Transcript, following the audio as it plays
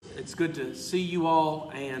It's good to see you all,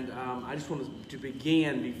 and I just wanted to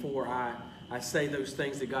begin before I say those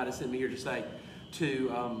things that God has sent me here to say,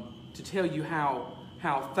 to tell you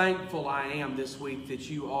how thankful I am this week that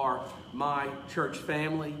you are my church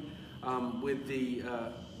family. With the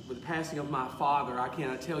passing of my father, I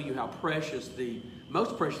cannot tell you how precious,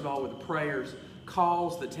 most precious of all, were the prayers,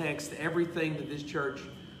 calls, the texts, everything that this church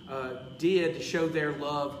did to show their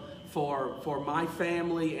love for my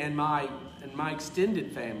family and my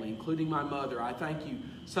extended family, including my mother. I thank you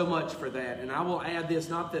so much for that. And I will add this,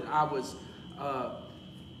 not that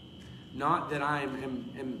I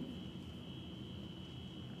am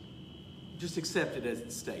just accepted as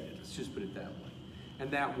it's stated. Let's just put it that way. And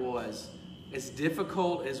that was, as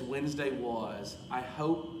difficult as Wednesday was, I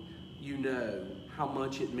hope you know how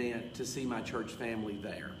much it meant to see my church family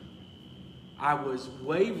there. I was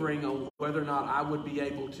wavering on whether or not I would be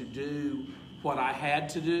able to do what I had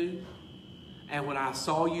to do. And when I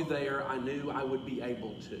saw you there, I knew I would be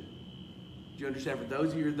able to. Do you understand? For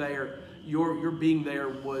those of you who are there, your being there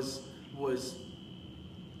was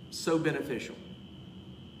so beneficial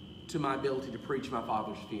to my ability to preach my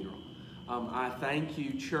father's funeral. I thank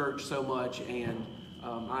you, church, so much, and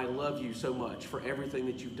I love you so much for everything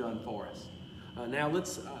that you've done for us. Now,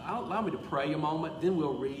 allow me to pray a moment, then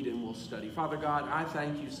we'll read and we'll study. Father God, I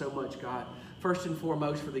thank you so much, God, first and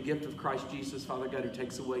foremost for the gift of Christ Jesus, Father God, who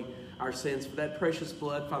takes away our sins, for that precious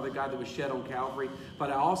blood, Father God, that was shed on Calvary. But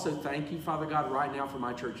I also thank you, Father God, right now for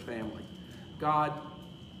my church family. God,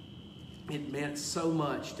 it meant so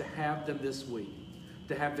much to have them this week,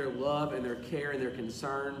 to have their love and their care and their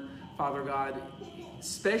concern, Father God,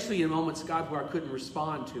 especially in moments, God, where I couldn't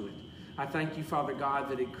respond to it. I thank you, Father God,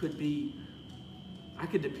 that it could be, I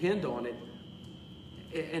could depend on it.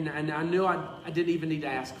 And I knew I didn't even need to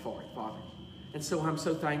ask for it, Father. And so I'm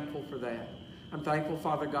so thankful for that. I'm thankful,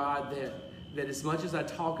 Father God, that as much as I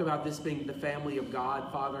talk about this being the family of God,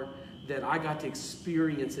 Father, that I got to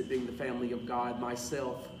experience it being the family of God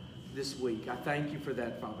myself this week. I thank you for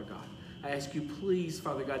that, Father God. I ask you, please,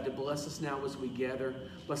 Father God, to bless us now as we gather.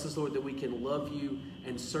 Bless us, Lord, that we can love you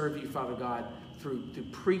and serve you, Father God, through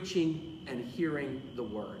preaching and hearing the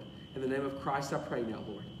word. In the name of Christ, I pray now,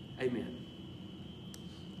 Lord. Amen.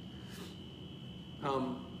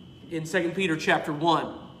 In 2 Peter chapter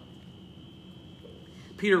 1,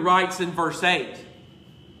 Peter writes in verse 8,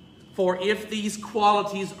 "For if these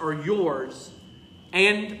qualities are yours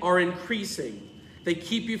and are increasing, they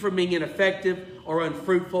keep you from being ineffective or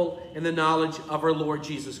unfruitful in the knowledge of our Lord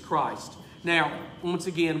Jesus Christ." Now, once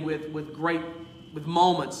again, with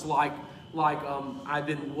moments like I've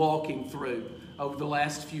been walking through over the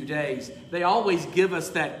last few days, they always give us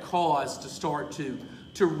that cause to start to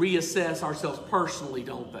reassess ourselves personally,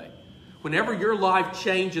 don't they? Whenever your life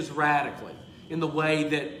changes radically in the way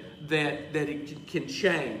that it can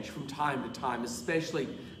change from time to time, especially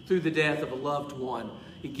through the death of a loved one,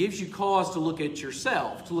 it gives you cause to look at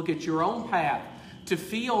yourself, to look at your own path, to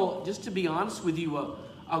feel, just to be honest with you,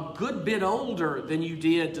 a good bit older than you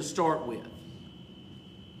did to start with.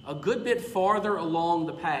 A good bit farther along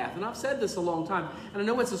the path. And I've said this a long time, and I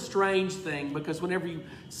know it's a strange thing because whenever you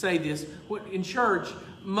say this, in church,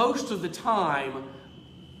 most of the time,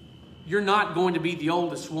 you're not going to be the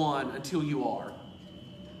oldest one until you are.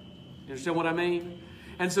 You understand what I mean?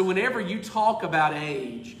 And so whenever you talk about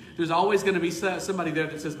age, there's always going to be somebody there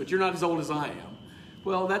that says, "But you're not as old as I am."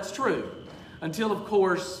 Well, that's true. Until, of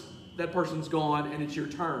course, that person's gone and it's your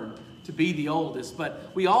turn to be the oldest.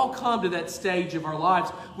 But we all come to that stage of our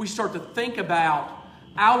lives. We start to think about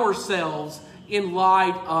ourselves in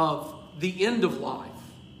light of the end of life.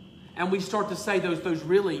 And we start to say those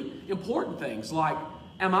really important things like,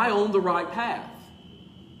 am I on the right path?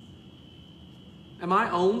 Am I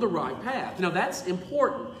on the right path? Now, that's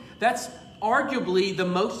important. That's arguably the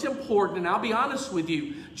most important, and I'll be honest with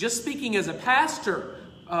you, just speaking as a pastor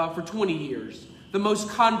for 20 years, the most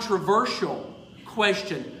controversial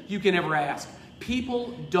question you can ever ask.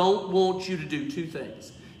 People don't want you to do two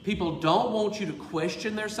things. People don't want you to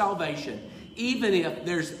question their salvation, even if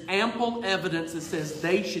there's ample evidence that says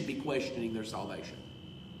they should be questioning their salvation.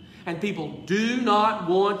 And people do not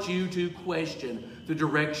want you to question the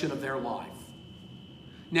direction of their life.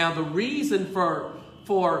 Now, the reason for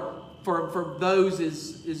those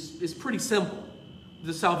is pretty simple.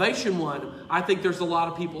 The salvation one, I think there's a lot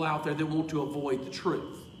of people out there that want to avoid the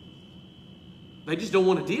truth. They just don't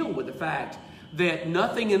want to deal with the fact that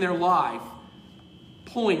nothing in their life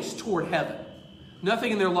points toward heaven.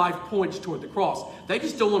 Nothing in their life points toward the cross. They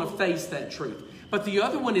just don't want to face that truth. But the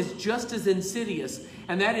other one is just as insidious,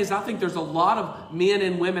 and that is, I think there's a lot of men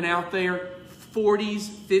and women out there, 40s,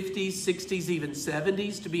 50s, 60s, even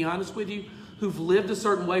 70s, to be honest with you, who've lived a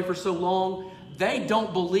certain way for so long, they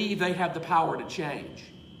don't believe they have the power to change.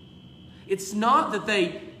 It's not that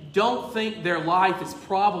they don't think their life is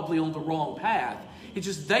probably on the wrong path. It's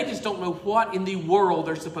just they just don't know what in the world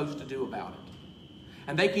they're supposed to do about it.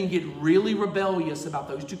 And they can get really rebellious about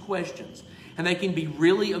those two questions. And they can be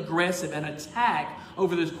really aggressive and attack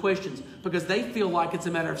over those questions because they feel like it's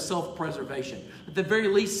a matter of self-preservation. At the very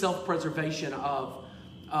least, self-preservation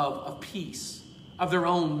of peace, of their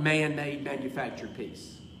own man-made, manufactured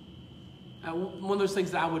peace. One of those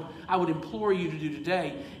things that I would implore you to do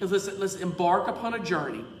today is let's embark upon a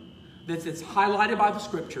journey that's highlighted by the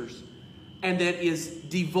Scriptures and that is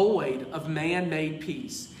devoid of man-made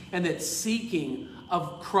peace and that's seeking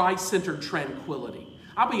of Christ-centered tranquility.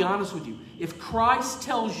 I'll be honest with you. If Christ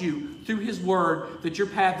tells you through His Word that your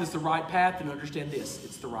path is the right path, then understand this,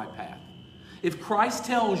 it's the right path. If Christ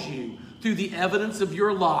tells you through the evidence of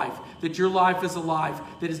your life that your life is a life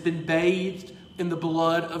that has been bathed in the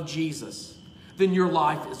blood of Jesus, then your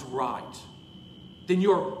life is right. Then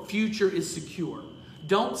your future is secure.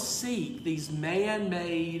 Don't seek these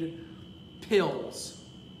man-made pills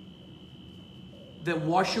that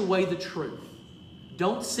wash away the truth.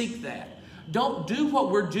 Don't seek that. Don't do what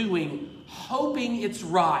we're doing hoping it's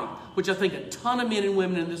right, which I think a ton of men and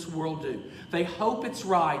women in this world do. They hope it's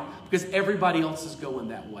right because everybody else is going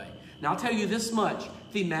that way. Now, I'll tell you this much,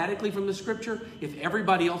 thematically from the Scripture, if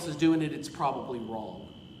everybody else is doing it, it's probably wrong.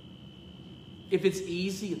 If it's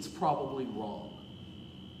easy, it's probably wrong.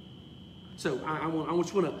 So I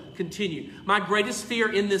just want to continue. My greatest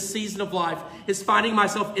fear in this season of life is finding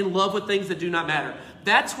myself in love with things that do not matter.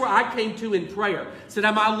 That's where I came to in prayer. Said,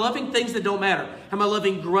 am I loving things that don't matter? Am I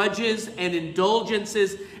loving grudges and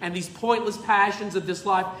indulgences and these pointless passions of this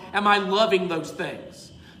life? Am I loving those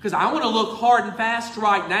things? Because I want to look hard and fast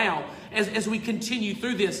right now as we continue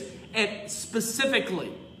through this. And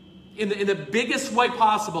specifically, in the biggest way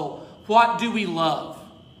possible, what do we love?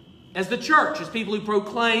 As the church, as people who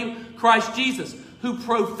proclaim Christ Jesus, who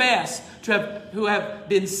profess who have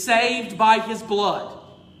been saved by His blood.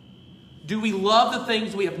 Do we love the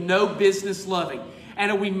things we have no business loving? And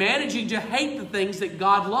are we managing to hate the things that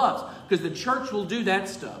God loves? Because the church will do that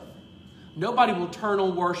stuff. Nobody will turn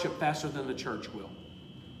on worship faster than the church will.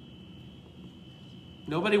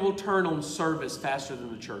 Nobody will turn on service faster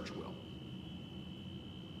than the church will.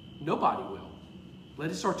 Nobody will. Let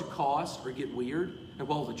it start to cost or get weird, and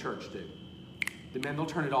what will the church do? They'll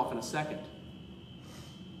turn it off in a second.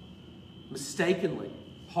 Mistakenly,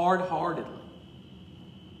 hard-heartedly.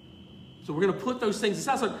 So we're going to put those things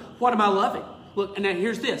aside. So what am I loving? Look, and now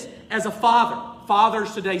here's this. As a father,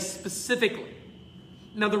 fathers today specifically.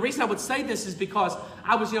 Now, the reason I would say this is because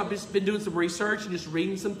I've just been doing some research and just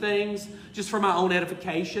reading some things just for my own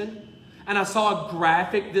edification. And I saw a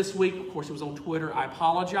graphic this week. Of course, it was on Twitter. I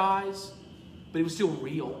apologize. But it was still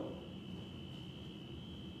real.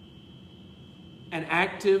 An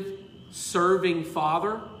active, serving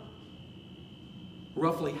father,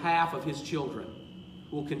 roughly half of his children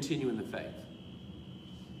will continue in the faith.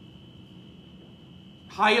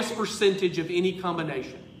 Highest percentage of any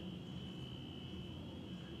combination.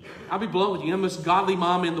 I'll be blunt with you. You know, the most godly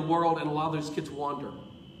mom in the world, and a lot of those kids wander.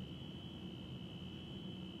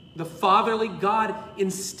 The fatherly God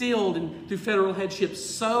instilled through federal headship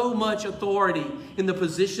so much authority in the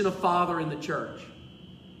position of father in the church.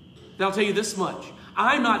 Now, I'll tell you this much.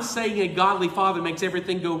 I'm not saying a godly father makes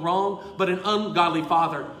everything go wrong, but an ungodly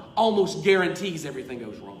father almost guarantees everything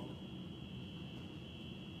goes wrong.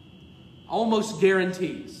 Almost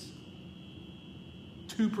guarantees.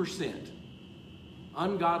 2%.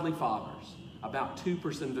 Ungodly fathers, about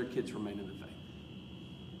 2% of their kids remain in the faith.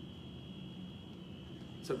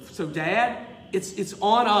 So Dad, it's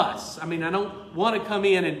on us. I mean, I don't want to come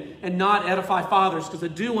in and not edify fathers, because I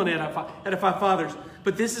do want to edify fathers.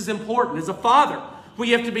 But this is important. As a father,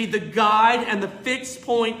 we have to be the guide and the fixed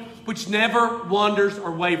point which never wanders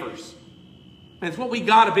or wavers. And it's what we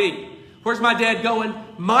got to be. Where's my dad going?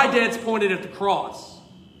 My dad's pointed at the cross.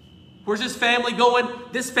 Where's his family going?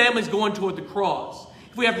 This family's going toward the cross.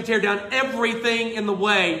 If we have to tear down everything in the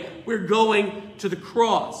way, we're going to the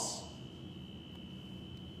cross.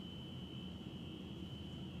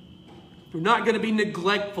 We're not going to be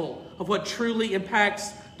neglectful of what truly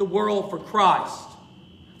impacts the world for Christ.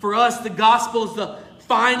 For us, the gospel is the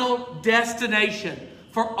final destination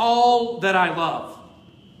for all that I love.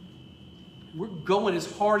 We're going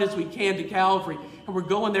as hard as we can to Calvary, and we're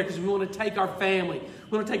going there because we want to take our family.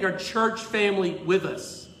 We want to take our church family with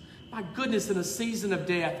us. My goodness, in a season of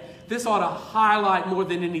death, this ought to highlight more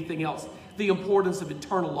than anything else the importance of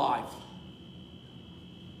eternal life.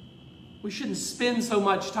 We shouldn't spend so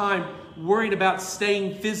much time worried about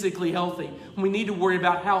staying physically healthy when we need to worry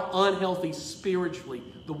about how unhealthy spiritually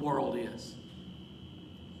the world is.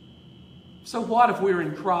 So what if we're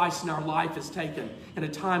in Christ and our life is taken in a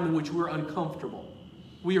time in which we're uncomfortable?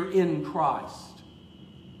 We are in Christ.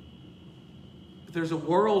 But there's a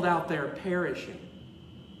world out there perishing.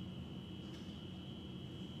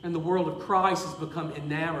 And the world of Christ has become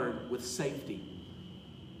enamored with safety.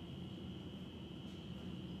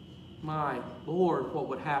 My Lord, what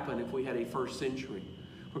would happen if we had a first century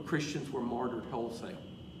where Christians were martyred wholesale?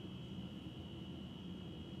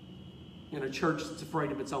 In a church that's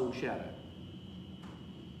afraid of its own shadow.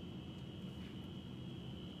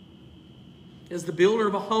 As the builder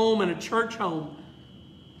of a home and a church home,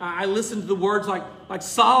 I listen to the words like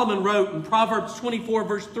Solomon wrote in Proverbs 24,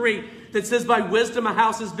 verse 3, that says, by wisdom a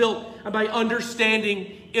house is built, and by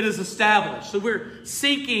understanding it is established. So we're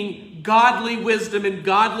seeking godly wisdom and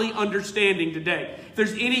godly understanding today. If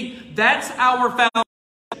there's any, that's our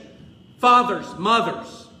foundation. Fathers,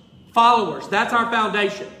 mothers, followers, that's our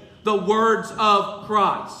foundation. The words of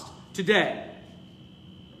Christ today.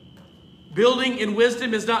 Building in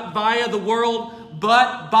wisdom is not via the world,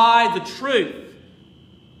 but by the truth.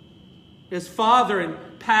 His father and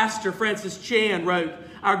pastor Francis Chan wrote,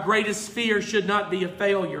 our greatest fear should not be of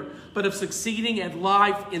failure, but of succeeding at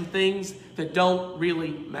life in things that don't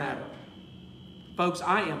really matter. Folks,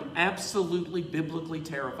 I am absolutely biblically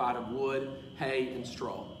terrified of wood, hay, and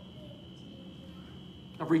straw.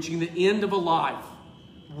 Of reaching the end of a life,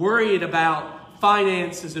 worried about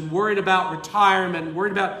finances and worried about retirement, and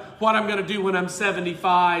worried about what I'm going to do when I'm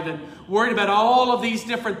 75, and worried about all of these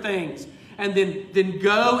different things. And then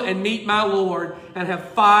go and meet my Lord and have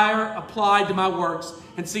fire applied to my works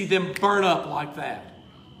and see them burn up like that.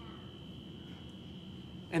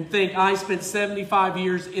 And think, I spent 75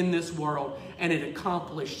 years in this world and it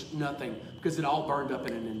accomplished nothing because it all burned up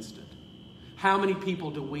in an instant. How many people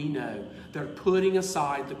do we know that are putting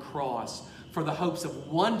aside the cross for the hopes of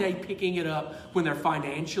one day picking it up when they're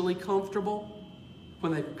financially comfortable,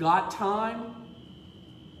 when they've got time,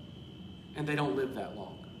 and they don't live that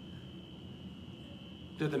long?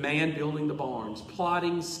 They're the man building the barns,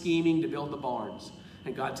 plotting, scheming to build the barns.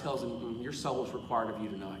 And God tells them, your soul is required of you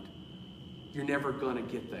tonight. You're never going to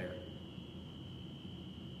get there.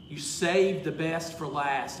 You saved the best for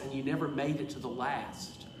last, and you never made it to the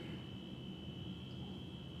last.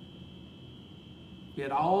 You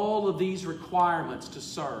had all of these requirements to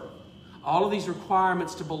serve, all of these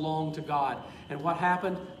requirements to belong to God. And what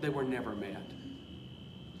happened? They were never met.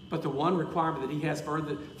 But the one requirement that He has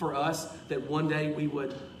for us, that one day we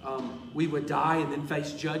would die and then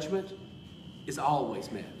face judgment, is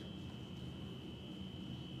always met.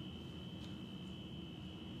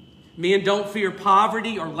 Men don't fear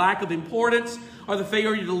poverty or lack of importance or the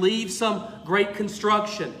failure to leave some great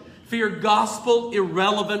construction. Fear gospel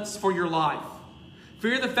irrelevance for your life.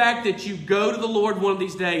 Fear the fact that you go to the Lord one of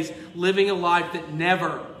these days living a life that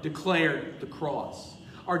never declared the cross,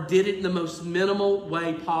 or did it in the most minimal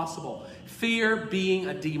way possible. Fear being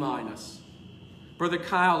a D-. Brother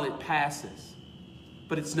Kyle, it passes,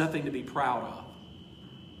 but it's nothing to be proud of.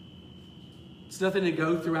 It's nothing to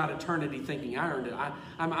go throughout eternity thinking, I earned it.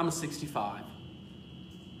 I'm a 65.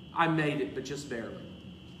 I made it, but just barely.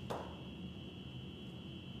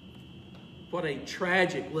 What a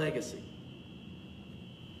tragic legacy.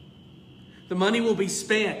 The money will be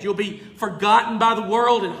spent. You'll be forgotten by the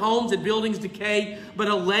world, and homes and buildings decay. But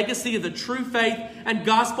a legacy of the true faith and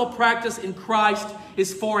gospel practice in Christ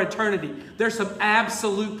is for eternity. There's some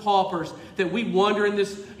absolute paupers that we wonder in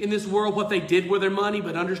this world what they did with their money,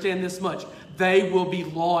 but understand this much. They will be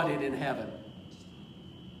lauded in heaven.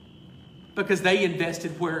 Because they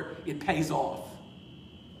invested where it pays off.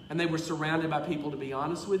 And they were surrounded by people, to be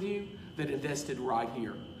honest with you, that invested right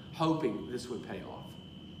here, hoping this would pay off.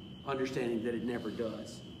 Understanding that it never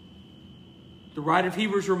does. The writer of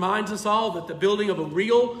Hebrews reminds us all that the building of a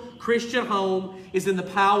real Christian home is in the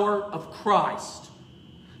power of Christ.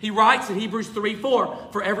 He writes in Hebrews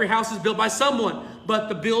 3:4, for every house is built by someone, but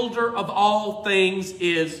the builder of all things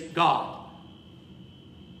is God.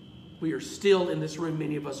 We are still in this room,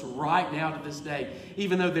 many of us right now to this day,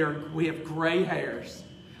 even though we have gray hairs,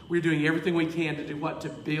 we're doing everything we can to do what? To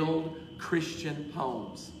build Christian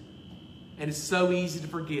homes. And it's so easy to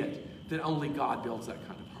forget that only God builds that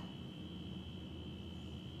kind of home.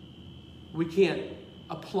 We can't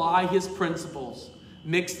apply His principles,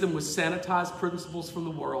 mix them with sanitized principles from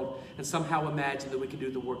the world, and somehow imagine that we can do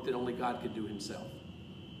the work that only God could do Himself.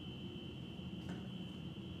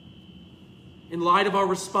 In light of our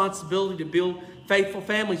responsibility to build faithful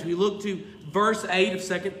families, we look to verse 8 of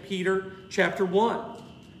 2 Peter chapter 1.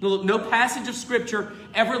 Look, no passage of Scripture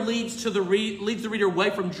ever leads the reader away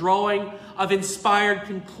from drawing of inspired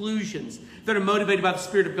conclusions that are motivated by the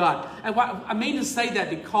Spirit of God. And I mean to say that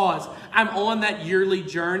because I'm on that yearly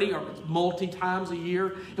journey, or multi-times a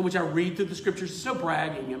year, in which I read through the Scriptures. It's no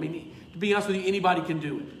bragging. I mean, to be honest with you, anybody can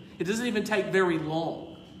do it. It doesn't even take very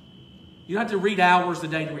long. You don't have to read hours a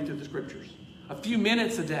day to read through the Scriptures. A few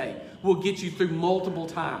minutes a day will get you through multiple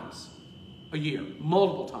times a year,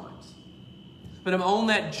 multiple times. But I'm on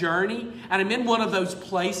that journey, and I'm in one of those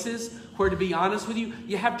places where, to be honest with you,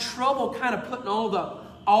 you have trouble kind of putting all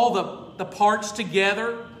the parts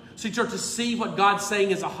together so you start to see what God's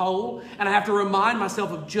saying as a whole. And I have to remind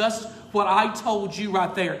myself of just what I told you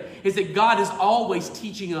right there, is that God is always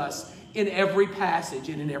teaching us in every passage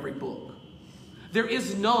and in every book. There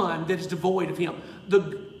is none that is devoid of Him.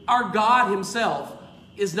 Our God Himself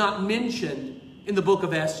is not mentioned in the book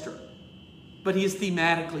of Esther, but He is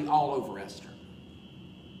thematically all over Esther.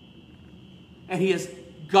 And He is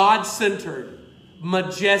God-centered,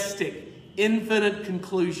 majestic, infinite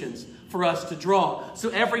conclusions for us to draw. So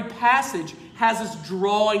every passage has us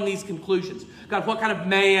drawing these conclusions. God, what kind of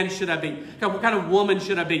man should I be? God, what kind of woman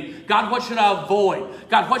should I be? God, what should I avoid?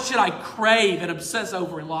 God, what should I crave and obsess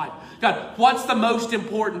over in life? God, what's the most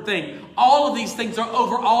important thing? All of these things are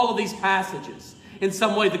over all of these passages. In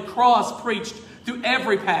some way, the cross preached through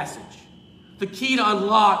every passage. The key to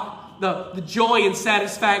unlock the joy and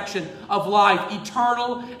satisfaction of life,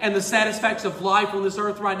 eternal, and the satisfaction of life on this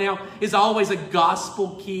earth right now, is always a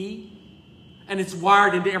gospel key. And it's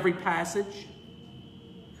wired into every passage.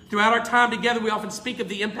 Throughout our time together, we often speak of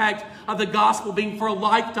the impact of the gospel being for a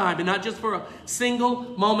lifetime and not just for a single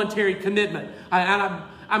momentary commitment.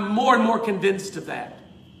 I'm more and more convinced of that.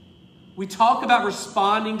 We talk about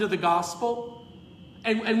responding to the gospel,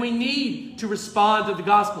 and we need to respond to the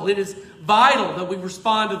gospel. It is vital that we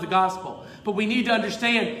respond to the gospel. But we need to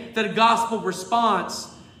understand that a gospel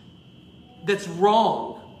response that's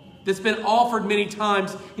wrong, that's been offered many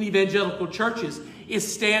times in evangelical churches,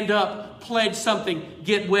 is stand up, pledge something,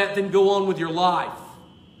 get wet, then go on with your life.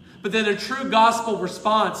 But then a true gospel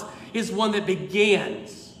response is one that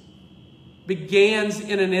begins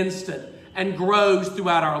in an instant and grows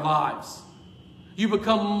throughout our lives. You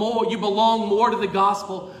belong more to the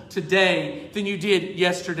gospel today than you did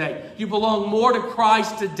yesterday. You belong more to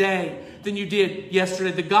Christ today than you did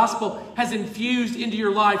yesterday. The gospel has infused into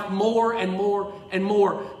your life more and more and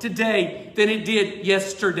more today than it did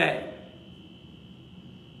yesterday.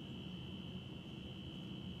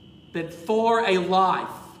 That for a life,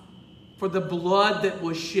 for the blood that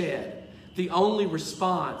was shed, the only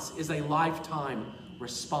response is a lifetime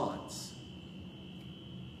response.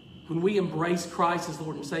 When we embrace Christ as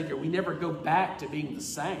Lord and Savior, we never go back to being the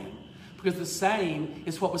same. Because the same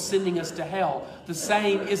is what was sending us to hell. The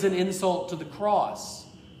same is an insult to the cross.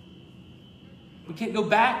 We can't go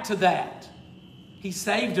back to that. He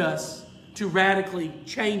saved us to radically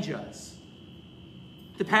change us.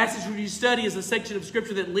 The passage we study is a section of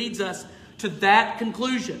Scripture that leads us to that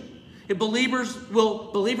conclusion. If believers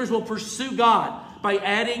will pursue God by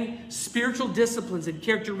adding spiritual disciplines and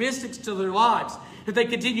characteristics to their lives, if they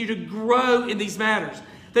continue to grow in these matters,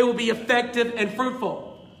 they will be effective and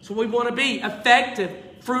fruitful. So we want to be effective,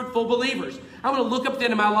 fruitful believers. I want to look up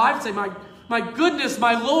then in my life and say, my goodness,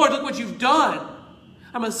 my Lord, look what you've done.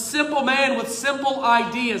 I'm a simple man with simple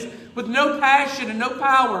ideas, with no passion and no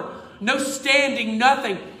power, no standing,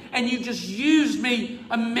 nothing. And you just used me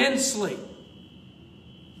immensely.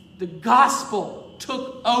 The gospel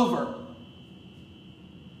took over.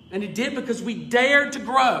 And it did because we dared to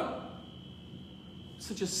grow.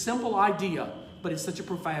 Such a simple idea, but it's such a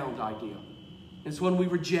profound idea. It's one we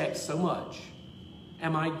reject so much.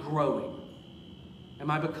 Am I growing? Am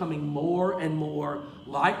I becoming more and more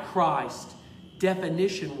like Christ,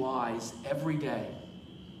 definition-wise, every day?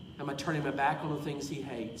 Am I turning my back on the things He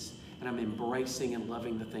hates, and I'm embracing and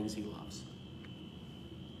loving the things He loves?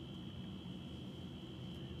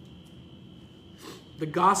 The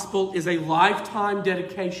gospel is a lifetime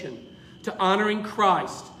dedication to honoring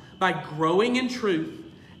Christ by growing in truth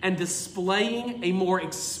and displaying a more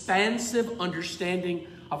expansive understanding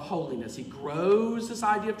of holiness. He grows this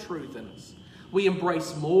idea of truth in us. We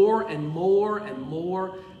embrace more and more and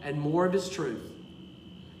more and more of His truth,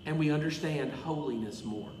 and we understand holiness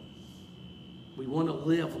more. We want to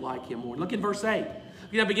live like Him more. Look at verse 8.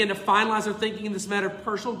 We now begin to finalize our thinking in this matter of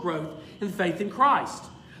personal growth in faith in Christ.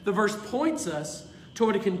 The verse points us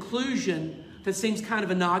toward a conclusion that seems kind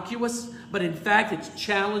of innocuous, but in fact it's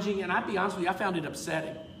challenging, and I'd be honest with you, I found it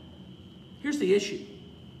upsetting. Here's the issue.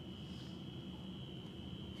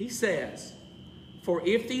 He says, for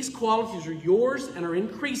if these qualities are yours and are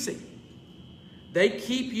increasing, They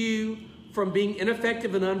keep you from being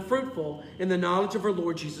ineffective and unfruitful in the knowledge of our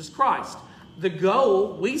Lord Jesus Christ. The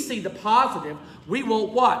goal, we see the positive. We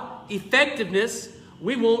want what? Effectiveness.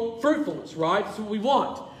 We want fruitfulness, right? That's what we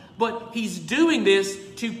want. But he's doing this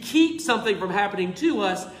to keep something from happening to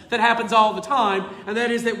us that happens all the time, and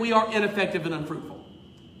that is that we are ineffective and unfruitful.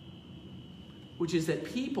 Which is that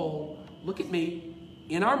people, look at me,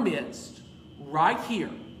 in our midst, right here,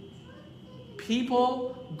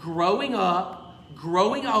 people growing up,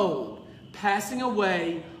 growing old, passing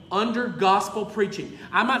away under gospel preaching.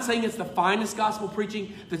 I'm not saying it's the finest gospel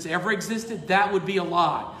preaching that's ever existed. That would be a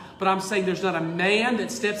lie. But I'm saying there's not a man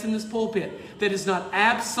that steps in this pulpit that is not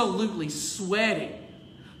absolutely sweating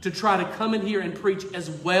to try to come in here and preach as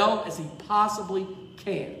well as he possibly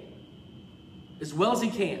can. As well as he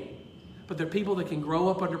can. But there are people that can grow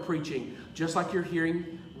up under preaching, just like you're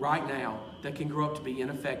hearing right now, that can grow up to be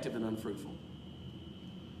ineffective and unfruitful.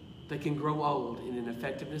 They can grow old in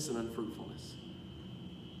ineffectiveness and unfruitfulness.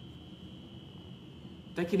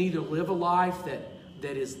 They can either live a life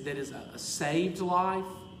that is a saved life,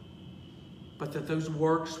 but that those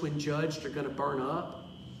works, when judged, are going to burn up.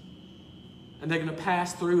 And they're going to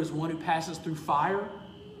pass through as one who passes through fire.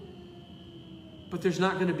 But there's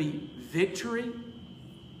not going to be victory.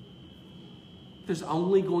 There's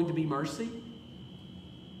only going to be mercy.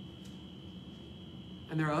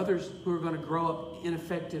 And there are others who are going to grow up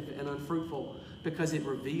ineffective and unfruitful because it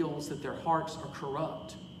reveals that their hearts are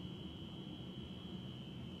corrupt.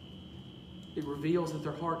 It reveals that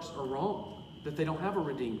their hearts are wrong, that they don't have a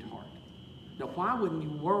redeemed heart. Now, why would in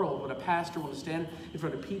the world would a pastor want to stand in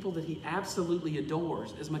front of people that he absolutely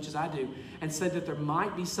adores as much as I do and say that there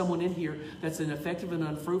might be someone in here that's ineffective and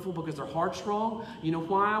unfruitful because their heart's wrong? You know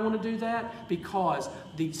why I want to do that? Because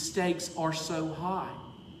the stakes are so high.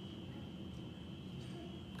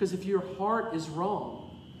 Because if your heart is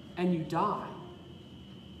wrong and you die,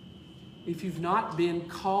 if you've not been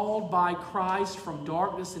called by Christ from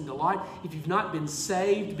darkness into light, if you've not been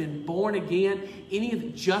saved, been born again, any of the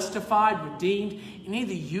justified, redeemed, any of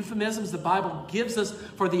the euphemisms the Bible gives us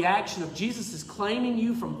for the action of Jesus is claiming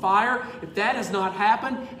you from fire, if that has not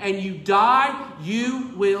happened and you die,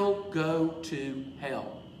 you will go to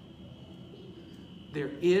hell.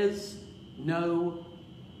 There is no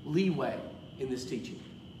leeway in this teaching.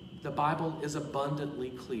 The Bible is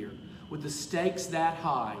abundantly clear. With the stakes that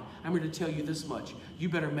high, I'm going to tell you this much. You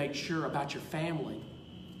better make sure about your family.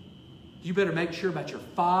 You better make sure about your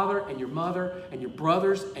father and your mother and your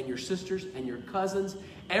brothers and your sisters and your cousins.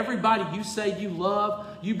 Everybody you say you love,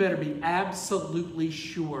 you better be absolutely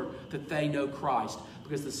sure that they know Christ,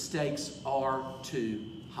 because the stakes are too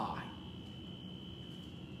high.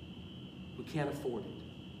 We can't afford it.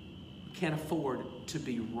 We can't afford to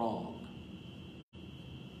be wrong.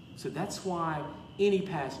 So that's why any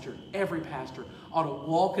pastor, every pastor, ought to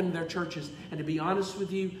walk into their churches and, to be honest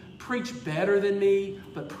with you, preach better than me,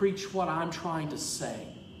 but preach what I'm trying to say.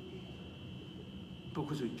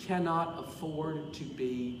 Because we cannot afford to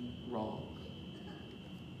be wrong.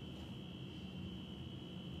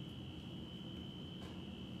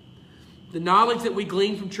 The knowledge that we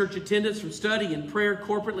glean from church attendance, from study and prayer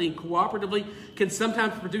corporately and cooperatively, can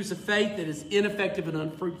sometimes produce a faith that is ineffective and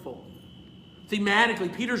unfruitful.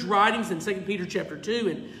 Thematically, Peter's writings in 2 Peter chapter 2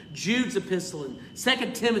 and Jude's epistle and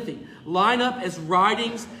 2 Timothy line up as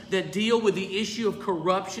writings that deal with the issue of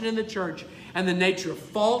corruption in the church and the nature of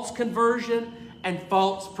false conversion and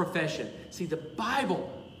false profession. See, the Bible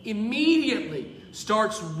immediately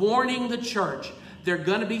starts warning the church there are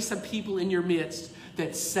going to be some people in your midst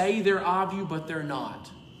that say they're of you, but they're not.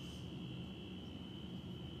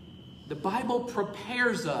 The Bible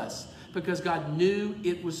prepares us because God knew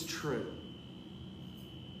it was true.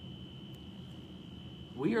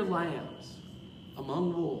 We are lambs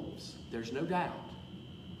among wolves, there's no doubt.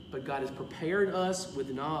 But God has prepared us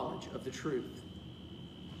with knowledge of the truth.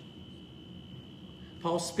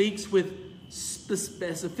 Paul speaks with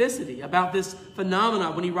specificity about this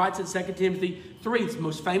phenomenon when he writes in 2 Timothy 3. It's the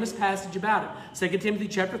most famous passage about it. 2 Timothy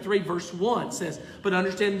chapter 3 verse 1 says, "But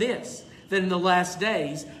understand this, that in the last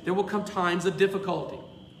days there will come times of difficulty."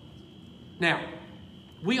 Now,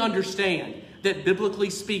 we understand that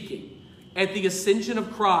biblically speaking, at the ascension of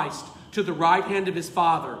Christ to the right hand of his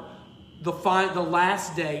Father, the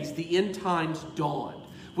last days, the end times dawned.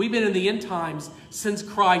 We've been in the end times since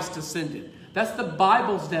Christ ascended. That's the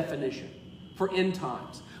Bible's definition for end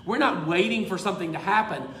times. We're not waiting for something to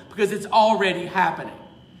happen because it's already happening.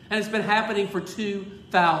 And it's been happening for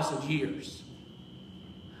 2,000 years.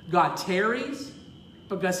 God tarries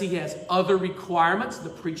because he has other requirements, the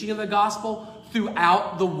preaching of the gospel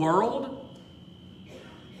throughout the world.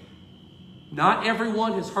 Not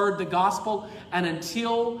everyone has heard the gospel, and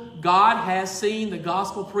until God has seen the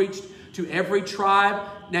gospel preached to every tribe,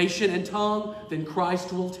 nation, and tongue, then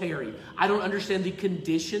Christ will tarry. I don't understand the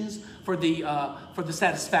conditions for the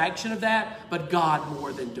satisfaction of that, but God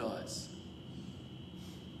more than does.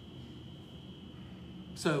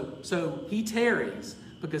 So he tarries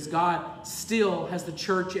because God still has the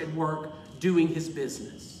church at work doing his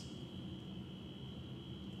business.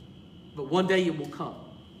 But one day it will come.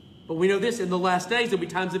 But we know this, in the last days there'll be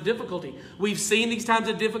times of difficulty. We've seen these times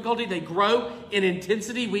of difficulty. They grow in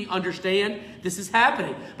intensity. We understand this is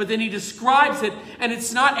happening. But then he describes it, and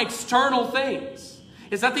it's not external things.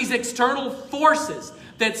 It's not these external forces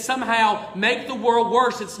that somehow make the world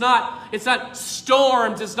worse. It's not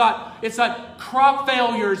storms. It's not crop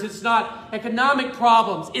failures. It's not economic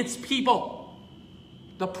problems. It's people.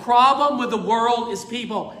 The problem with the world is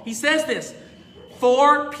people. He says this,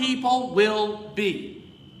 for people will be.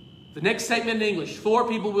 The next statement in English, for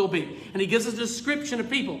people will be. And he gives us a description of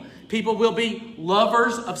people. People will be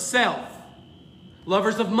lovers of self,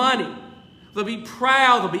 lovers of money. They'll be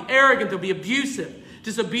proud, they'll be arrogant, they'll be abusive,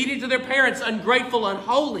 disobedient to their parents, ungrateful,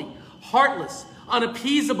 unholy, heartless,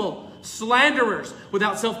 unappeasable, slanderers,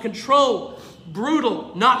 without self-control,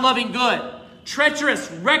 brutal, not loving good, treacherous,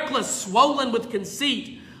 reckless, swollen with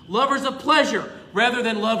conceit, lovers of pleasure rather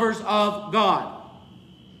than lovers of God,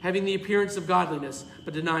 having the appearance of godliness,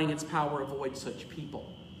 but denying its power. Avoid such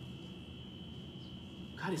people.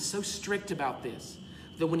 God is so strict about this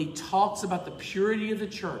that when he talks about the purity of the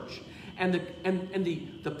church and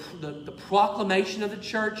the proclamation of the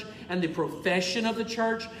church and the profession of the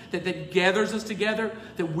church that gathers us together,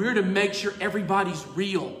 that we're to make sure everybody's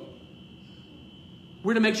real.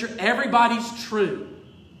 We're to make sure everybody's true.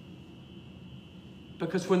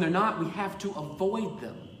 Because when they're not, we have to avoid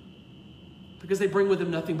them. Because they bring with them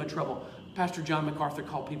nothing but trouble. Pastor John MacArthur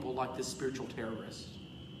called people like this spiritual terrorists.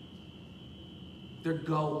 Their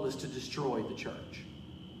goal is to destroy the church.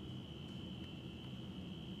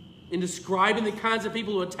 In describing the kinds of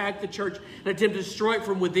people who attack the church and attempt to destroy it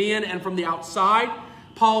from within and from the outside,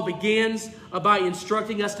 Paul begins by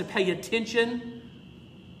instructing us to pay attention.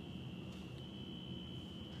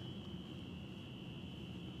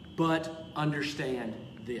 But understand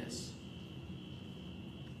this.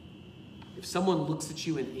 If someone looks at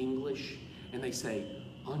you in English and they say,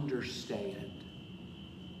 understand,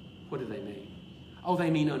 what do they mean? Oh, they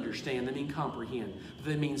mean understand. They mean comprehend. But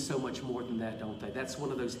they mean so much more than that, don't they? That's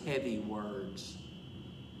one of those heavy words.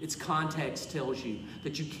 Its context tells you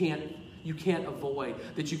that you can't avoid,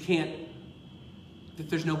 that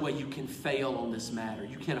there's no way you can fail on this matter.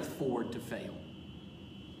 You can't afford to fail.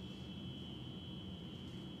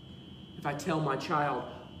 If I tell my child,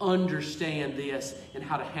 understand this and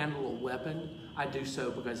how to handle a weapon, I do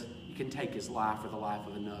so because it can take his life or the life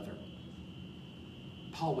of another.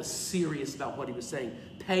 Paul was serious about what he was saying.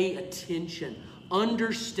 Pay attention.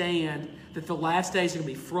 Understand that the last days are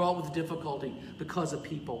going to be fraught with difficulty because of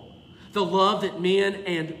people. The love that men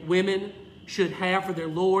and women should have for their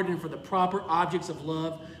Lord and for the proper objects of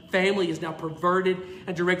love, family is now perverted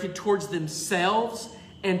and directed towards themselves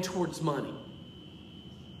and towards money.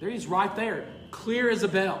 There he is right there. Clear as a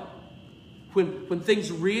bell. When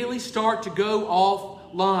things really start to go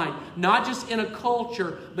offline, not just in a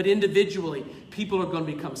culture, but individually, people are going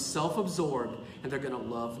to become self-absorbed and they're going to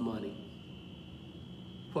love money.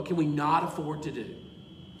 What can we not afford to do?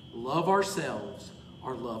 Love ourselves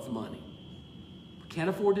or love money. We can't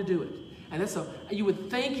afford to do it. And you would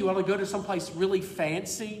think you ought to go to someplace really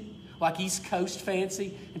fancy, like East Coast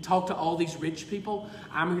fancy, and talk to all these rich people.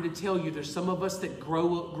 I'm here to tell you there's some of us that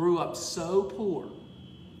grew up so poor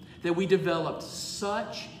that we developed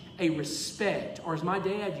such a respect, or as my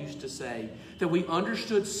dad used to say, that we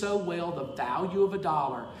understood so well the value of a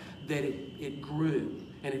dollar that it grew.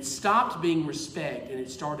 And it stopped being respect and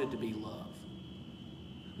it started to be love.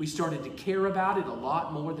 We started to care about it a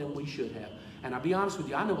lot more than we should have. And I'll be honest with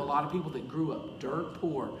you, I know a lot of people that grew up dirt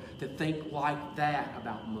poor that think like that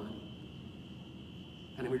about money.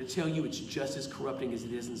 And I'm here to tell you it's just as corrupting as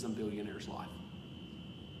it is in some billionaire's life.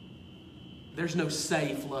 There's no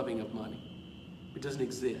safe loving of money. It doesn't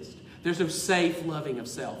exist. There's no safe loving of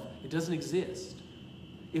self. It doesn't exist.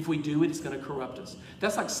 If we do it, it's going to corrupt us.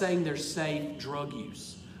 That's like saying there's safe drug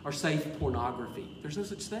use or safe pornography. There's no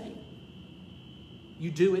such thing.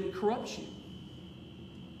 You do it, it corrupts you.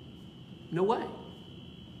 No way.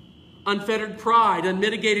 Unfettered pride,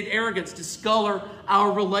 unmitigated arrogance discolor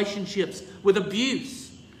our relationships with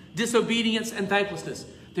abuse, disobedience, and thanklessness.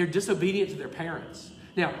 They're disobedient to their parents.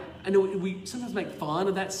 Now, I know we sometimes make fun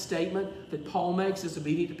of that statement that Paul makes as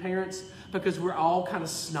obedient to parents because we're all kind of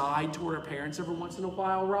snide toward our parents every once in a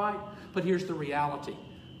while, right? But here's the reality.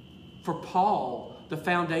 For Paul, the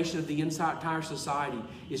foundation of the entire society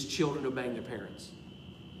is children obeying their parents.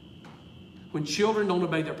 When children don't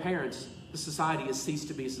obey their parents, the society has ceased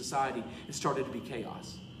to be a society. It started to be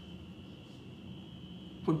chaos.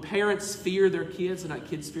 When parents fear their kids and not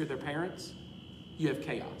kids fear their parents, you have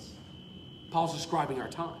chaos. Paul's describing our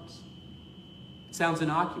times. It sounds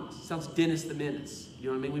innocuous. It sounds Dennis the Menace. You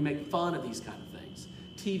know what I mean? We make fun of these kind of things.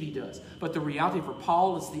 TV does. But the reality for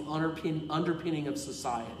Paul is the underpinning of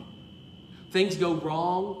society. Things go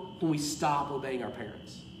wrong when we stop obeying our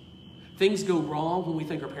parents. Things go wrong when we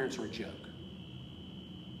think our parents are a joke.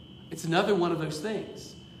 It's another one of those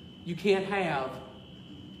things. You can't have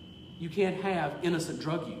innocent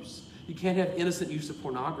drug use. You can't have innocent use of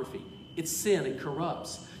pornography. It's sin and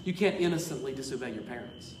corrupts. You can't innocently disobey your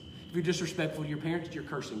parents. If you're disrespectful to your parents, you're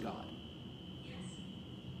cursing God. Yes.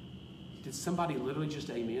 Did somebody literally just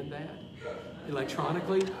amen that?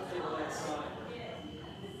 Electronically?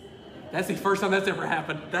 That's the first time that's ever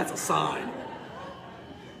happened. That's a sign.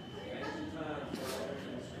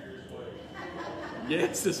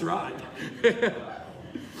 Yes, that's right.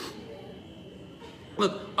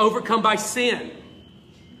 Look, overcome by sin,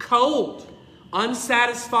 cold,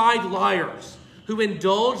 unsatisfied liars who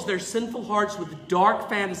indulge their sinful hearts with dark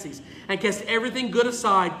fantasies and cast everything good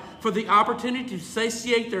aside for the opportunity to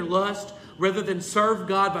satiate their lust rather than serve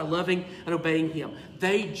God by loving and obeying Him.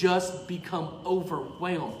 They just become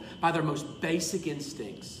overwhelmed by their most basic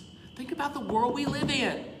instincts. Think about the world we live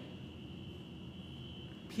in.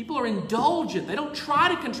 People are indulgent. They don't try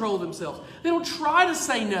to control themselves. They don't try to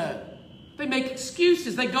say no. They make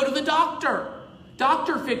excuses. They go to the doctor.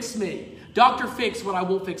 Doctor, fix me. Doctor, fix what I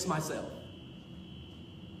won't fix myself.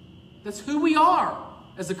 That's who we are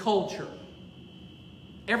as a culture.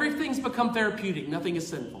 Everything's become therapeutic. Nothing is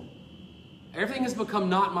sinful. Everything has become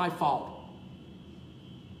not my fault.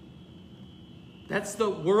 That's the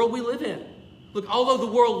world we live in. Look, although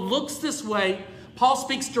the world looks this way, Paul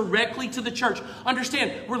speaks directly to the church.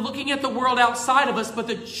 Understand, we're looking at the world outside of us, but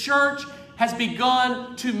the church has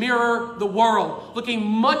begun to mirror the world, looking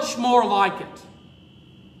much more like it.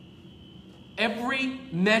 Every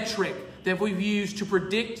metric that we've used to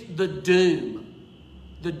predict the doom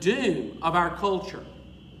of our culture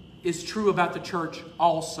is true about the church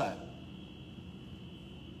also.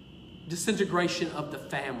 Disintegration of the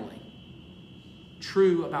family,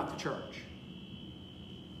 true about the church.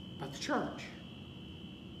 About the church.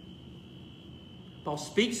 Paul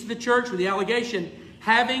speaks to the church with the allegation,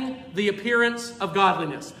 having the appearance of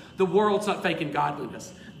godliness. The world's not faking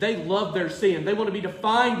godliness. They love their sin. They want to be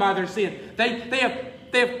defined by their sin. They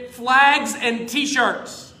have flags and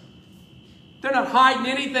t-shirts. They're not hiding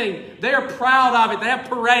anything. They're proud of it. They have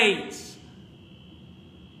parades.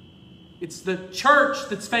 It's the church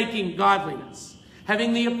that's faking godliness,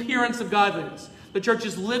 having the appearance of godliness. The church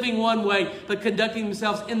is living one way, but conducting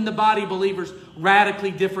themselves in the body, believers,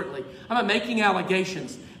 radically differently. I'm not making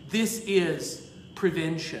allegations. This is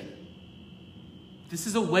prevention. This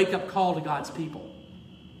is a wake-up call to God's people.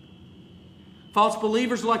 False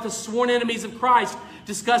believers are like the sworn enemies of Christ,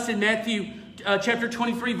 discussed in Matthew chapter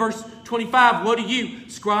 23, verse 25. Woe to you,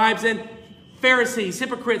 scribes and Pharisees,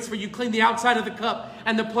 hypocrites, for you clean the outside of the cup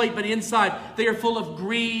and the plate, but inside they are full of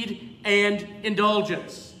greed and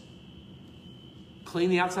indulgence. Clean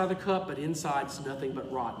the outside of the cup, but inside it's nothing but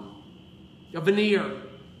rotten. A veneer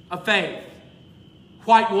of faith,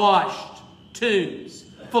 whitewashed tombs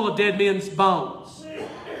full of dead men's bones.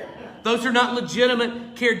 Those who are not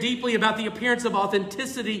legitimate care deeply about the appearance of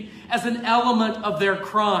authenticity as an element of their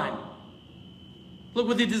crime. Look,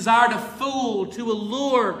 with the desire to fool, to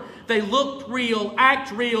allure, they look real,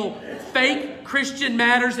 act real, fake Christian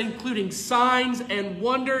matters, including signs and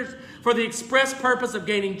wonders, for the express purpose of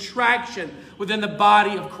gaining traction within the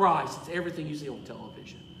body of Christ. It's everything you see on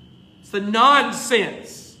television. It's the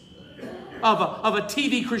nonsense of a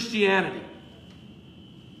TV Christianity.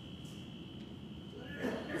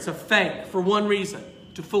 It's a fake for one reason,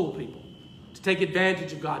 to fool people, to take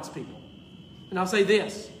advantage of God's people. And I'll say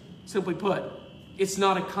this, simply put, it's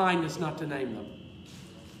not a kindness not to name them.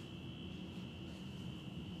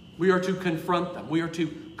 We are to confront them. We are to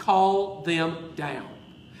call them down.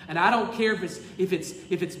 And I don't care if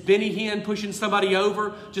it's Benny Hinn pushing somebody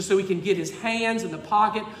over just so he can get his hands in the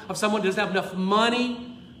pocket of someone who doesn't have enough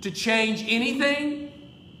money to change anything,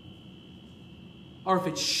 or if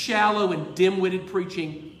it's shallow and dim-witted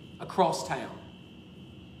preaching across town.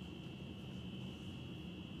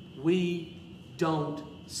 We don't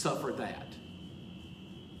suffer that.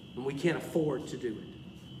 And we can't afford to do it.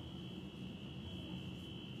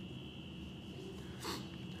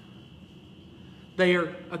 They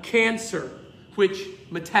are a cancer which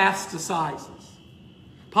metastasizes.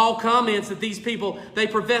 Paul comments that these people, they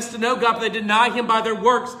profess to know God, but they deny Him by their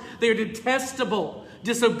works. They are detestable,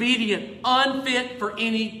 disobedient, unfit for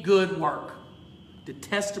any good work.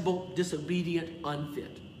 Detestable, disobedient,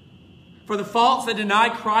 unfit. For the false, they deny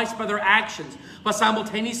Christ by their actions, by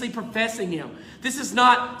simultaneously professing Him. This is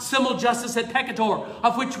not simul justus et peccator,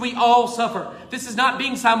 of which we all suffer. This is not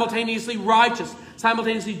being simultaneously righteous,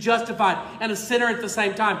 simultaneously justified, and a sinner at the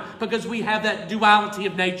same time, because we have that duality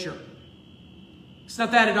of nature. It's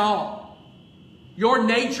not that at all. Your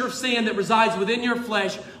nature of sin that resides within your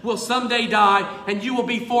flesh will someday die, and you will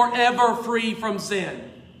be forever free from sin.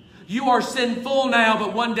 You are sinful now,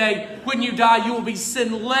 but one day when you die, you will be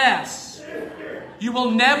sinless. You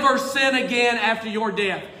will never sin again after your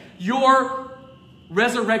death. Your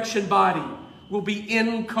resurrection body will be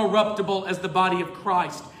incorruptible as the body of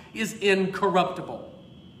Christ is incorruptible.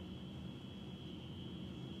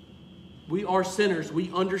 We are sinners.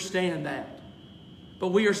 We understand that. But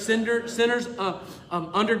we are sinners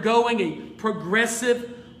undergoing a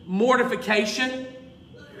progressive mortification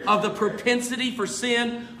of the propensity for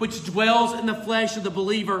sin which dwells in the flesh of the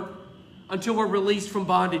believer until we're released from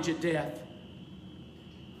bondage at death.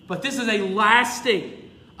 But this is a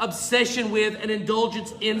lasting obsession with and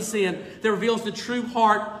indulgence in sin that reveals the true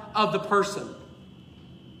heart of the person.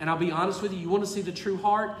 And I'll be honest with you, you want to see the true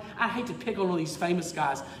heart? I hate to pick on all these famous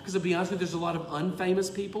guys, because I'll be honest with you, there's a lot of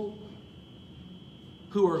unfamous people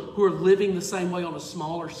who are living the same way on a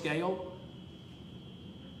smaller scale.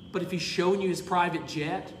 But if he's showing you his private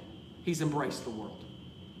jet, he's embraced the world.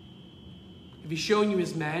 If he's showing you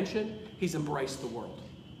his mansion, he's embraced the world.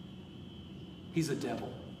 He's a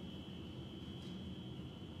devil.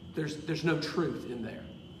 There's no truth in there.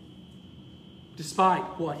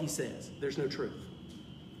 Despite what he says, there's no truth.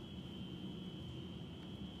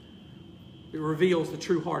 It reveals the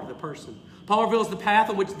true heart of the person. Paul reveals the path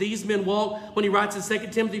on which these men walk when he writes in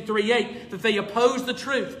 2 Timothy 3:8 that they oppose the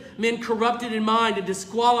truth. Men corrupted in mind and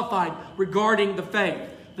disqualified regarding the faith.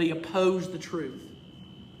 They oppose the truth.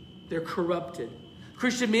 They're corrupted.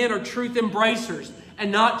 Christian men are truth embracers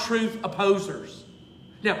and not truth opposers.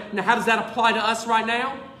 Now how does that apply to us right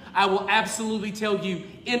now? I will absolutely tell you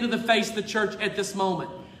into the face of the church at this moment.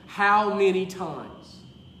 How many times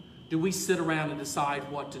do we sit around and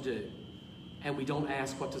decide what to do? And we don't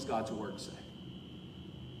ask, what does God's word say?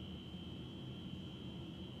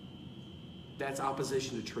 That's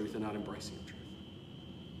opposition to truth and not embracing of truth.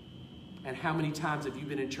 And how many times have you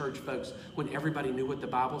been in church, folks, when everybody knew what the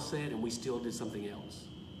Bible said and we still did something else?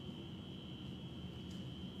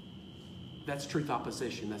 That's truth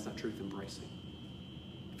opposition. That's not truth embracing.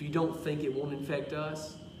 If you don't think it won't infect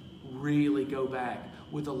us, really go back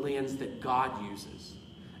with a lens that God uses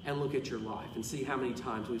and look at your life and see how many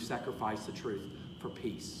times we've sacrificed the truth for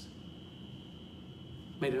peace.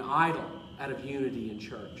 Made an idol out of unity in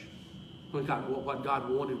church. When what God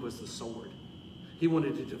wanted was the sword. He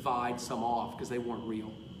wanted to divide some off because they weren't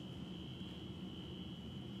real.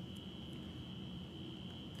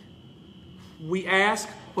 We ask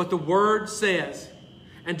what the Word says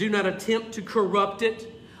and do not attempt to corrupt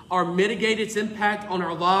it or mitigate its impact on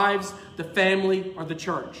our lives, the family, or the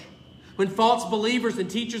church. When false believers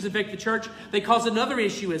and teachers infect the church, they cause another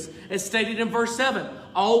issue, as stated in verse 7.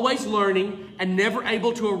 Always learning and never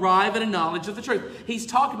able to arrive at a knowledge of the truth. He's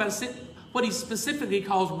talking about what he specifically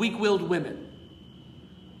calls weak-willed women.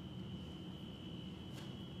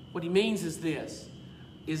 What he means is this,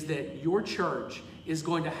 is that your church is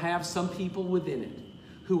going to have some people within it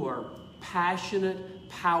who are passionate,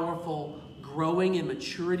 powerful, growing in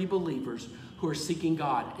maturity believers who are seeking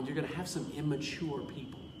God. And you're going to have some immature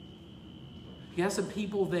people. You have some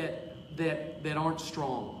people that aren't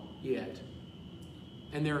strong yet.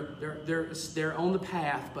 And they're on the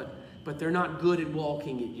path, but they're not good at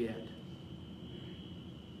walking it yet.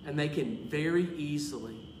 And they can very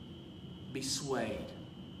easily be swayed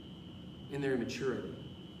in their immaturity.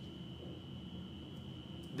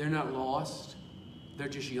 They're not lost. They're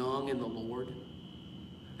just young in the Lord.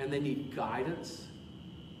 And they need guidance.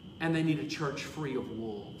 And they need a church free of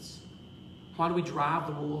wolves. Why do we drive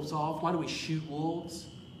the wolves off? Why do we shoot wolves?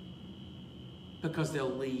 Because they'll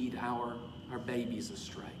lead our babies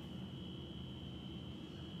astray.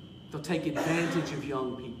 They'll take advantage of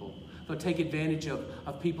young people. They'll take advantage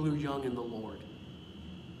of people who are young in the Lord.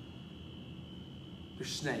 They're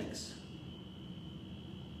snakes.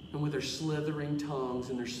 And with their slithering tongues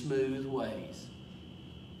and their smooth ways,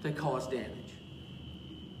 they cause damage.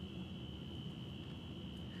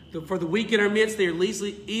 For the weak in our midst, they are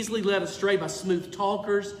easily led astray by smooth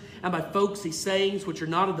talkers and by folksy sayings which are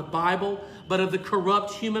not of the Bible, but of the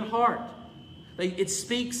corrupt human heart.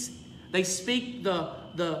 They speak the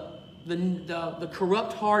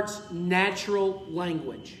corrupt heart's natural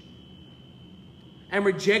language and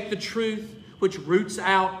reject the truth which roots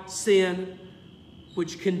out sin,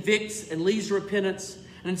 which convicts and leads to repentance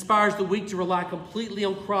and inspires the weak to rely completely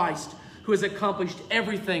on Christ, who has accomplished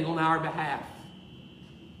everything on our behalf.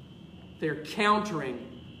 They're countering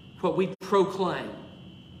what we proclaim.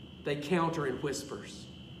 They counter in whispers.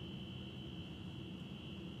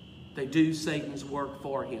 They do Satan's work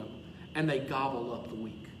for him, and they gobble up the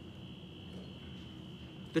weak.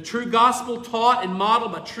 The true gospel taught and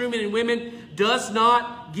modeled by true men and women does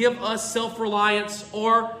not give us self-reliance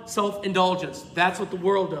or self-indulgence. That's what the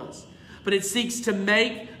world does. But it seeks to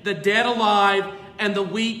make the dead alive and the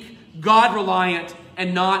weak God-reliant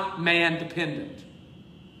and not man-dependent.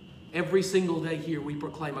 Every single day here we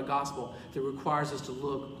proclaim a gospel that requires us to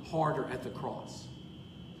look harder at the cross,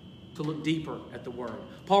 to look deeper at the Word.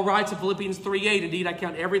 Paul writes in Philippians 3:8, "Indeed, I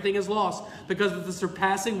count everything as loss because of the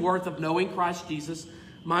surpassing worth of knowing Christ Jesus,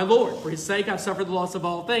 my Lord. For his sake I've suffered the loss of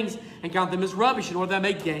all things and count them as rubbish in order that I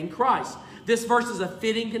may gain Christ." This verse is a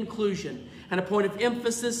fitting conclusion and a point of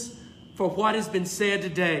emphasis for what has been said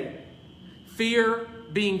today. Fear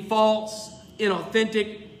being false,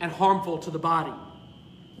 inauthentic, and harmful to the body.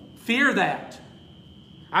 Fear that.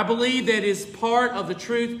 I believe that is part of the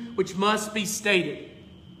truth which must be stated.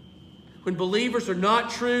 When believers are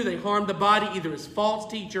not true, they harm the body either as false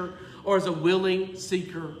teacher or as a willing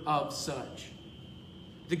seeker of such.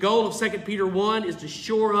 The goal of 2 Peter 1 is to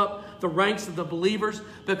shore up the ranks of the believers,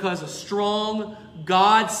 because a strong,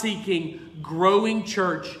 God-seeking, growing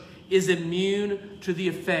church is immune to the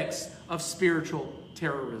effects of spiritual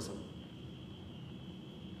terrorism.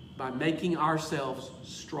 By making ourselves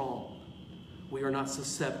strong, we are not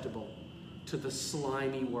susceptible to the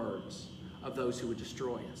slimy words of those who would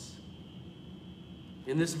destroy us.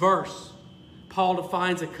 In this verse, Paul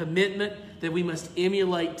defines a commitment that we must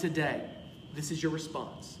emulate today. This is your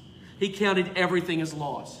response. He counted everything as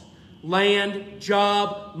loss. Land,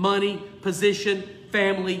 job, money, position,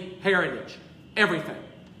 family, heritage. Everything.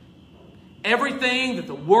 Everything that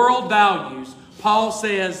the world values, Paul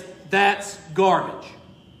says, that's garbage.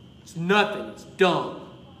 It's nothing. It's dung.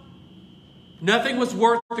 Nothing was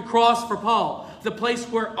worth the cross for Paul, the place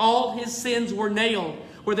where all his sins were nailed,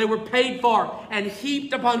 where they were paid for and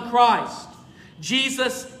heaped upon Christ.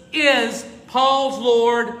 Jesus is Paul's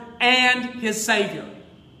Lord and his Savior.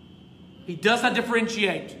 He does not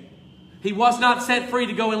differentiate. He was not set free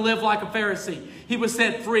to go and live like a Pharisee. He was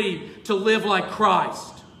set free to live like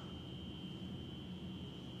Christ.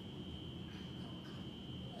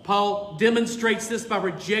 Paul demonstrates this by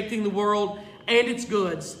rejecting the world and its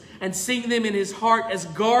goods and seeing them in his heart as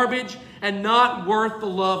garbage and not worth the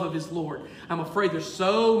love of his Lord. I'm afraid there's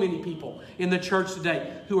so many people in the church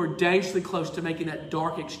today who are dangerously close to making that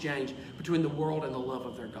dark exchange between the world and the love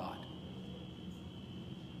of their God.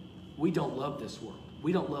 We don't love this world.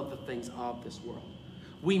 We don't love the things of this world.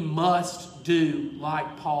 We must do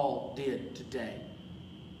like Paul did today.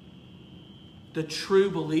 The true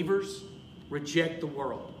believers reject the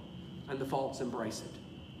world, and the false embrace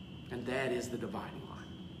it. And that is the dividing line.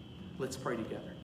 Let's pray together.